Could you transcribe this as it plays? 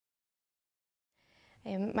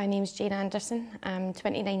My name's Jane Anderson. I'm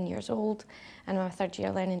 29 years old and I'm a third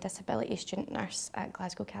year learning disability student nurse at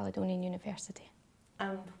Glasgow Caledonian University.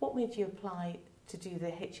 And what made you apply to do the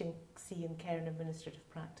HNC in Care and Administrative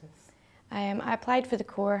Practice? I applied for the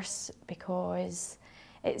course because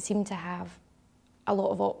it seemed to have a lot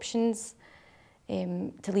of options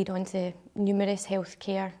to lead on to numerous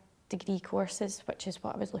healthcare degree courses, which is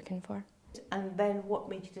what I was looking for. And then what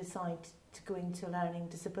made you decide to go into learning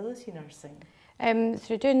disability nursing?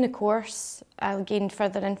 Through doing the course, I gained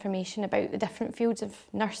further information about the different fields of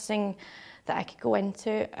nursing that I could go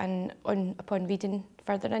into, and upon reading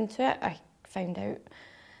further into it, I found out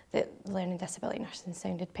that learning disability nursing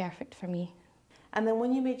sounded perfect for me. And then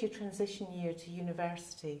when you made your transition year to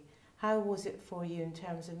university, how was it for you in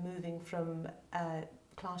terms of moving from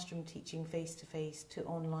classroom teaching face-to-face to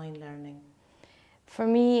online learning? For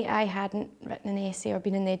me, I hadn't written an essay or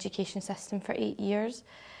been in the education system for 8 years,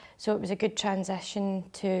 so it was a good transition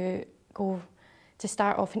to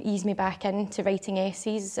start off and ease me back into writing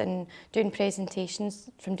essays and doing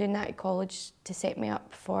presentations from doing that at college to set me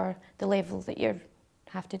up for the level that you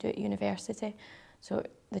have to do at university. So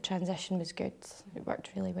the transition was good, it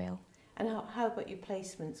worked really well. And how about your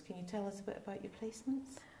placements? Can you tell us a bit about your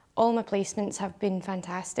placements? All my placements have been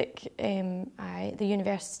fantastic. The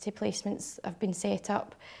university placements have been set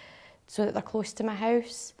up so that they're close to my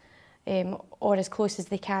house, or as close as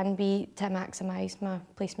they can be to maximise my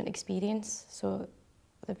placement experience. So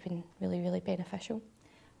they've been really, really beneficial.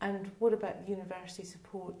 And what about the university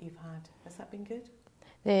support you've had? Has that been good?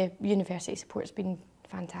 The university support's been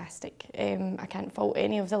fantastic. I can't fault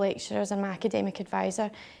any of the lecturers and my academic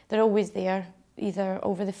advisor. They're always there, either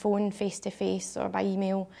over the phone, face-to-face, or by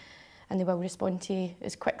email, and they will respond to you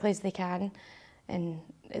as quickly as they can, and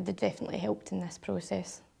they definitely helped in this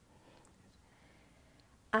process.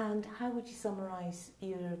 And how would you summarise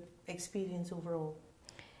your experience overall?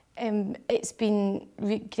 It's been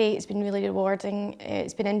great, it's been really rewarding,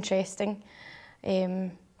 it's been interesting,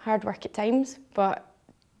 hard work at times, but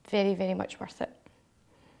very, very much worth it.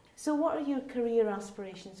 So what are your career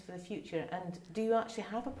aspirations for the future, and do you actually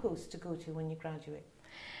have a post to go to when you graduate?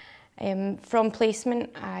 From placement,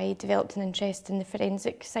 I developed an interest in the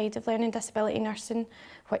forensic side of learning disability nursing,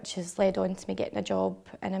 which has led on to me getting a job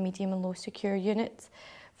in a medium and low secure unit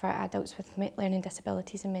for adults with learning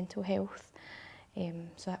disabilities and mental health.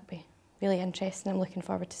 So that'd be really interesting. I'm looking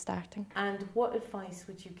forward to starting. And what advice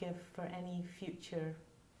would you give for any future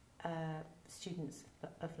students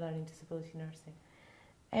of learning disability nursing?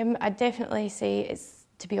 I'd definitely say it's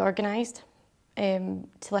to be organised, to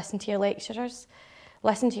listen to your lecturers,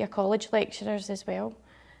 listen to your college lecturers as well,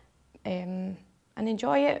 and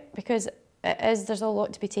enjoy it, because there's a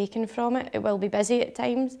lot to be taken from it. It will be busy at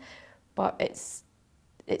times, but it's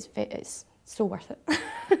so worth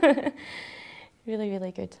it. Really,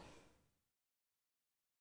 really good.